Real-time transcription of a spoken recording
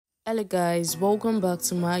Hello guys, welcome back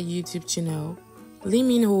to my YouTube channel.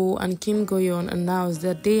 Minho and Kim announced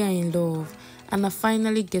that they are in love and are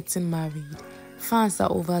finally getting married. Fans are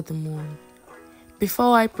over the moon.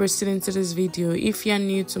 Before I proceed into this video, if you are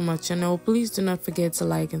new to my channel, please do not forget to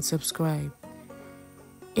like and subscribe.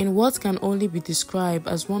 In what can only be described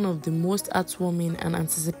as one of the most heartwarming and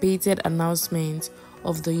anticipated announcements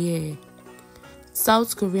of the year,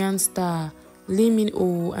 South Korean star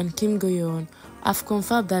Minho and Kim have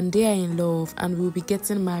confirmed that they are in love and will be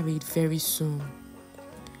getting married very soon.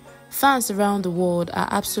 Fans around the world are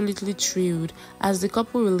absolutely thrilled as the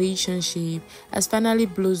couple relationship has finally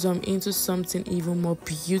blossomed into something even more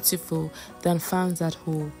beautiful than fans had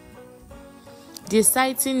hoped. The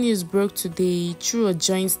exciting news broke today through a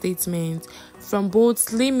joint statement from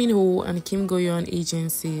both Minho and Kim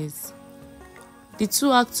agencies. The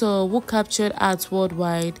two actors, who captured hearts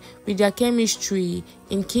worldwide with their chemistry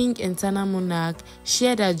in King and Eternal Monarch,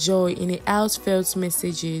 shared their joy in the heartfelt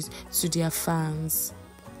messages to their fans.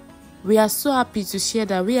 "We are so happy to share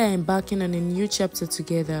that we are embarking on a new chapter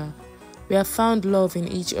together. We have found love in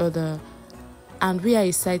each other and we are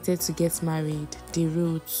excited to get married," they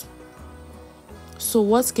wrote. So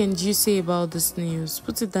what can you say about this news?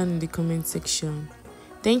 Put it down in the comment section.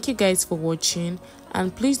 Thank you guys for watching,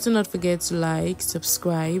 and please do not forget to like,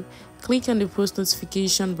 subscribe, click on the post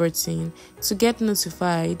notification button to get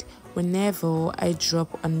notified whenever I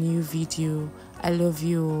drop a new video. I love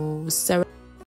you all. Sarah.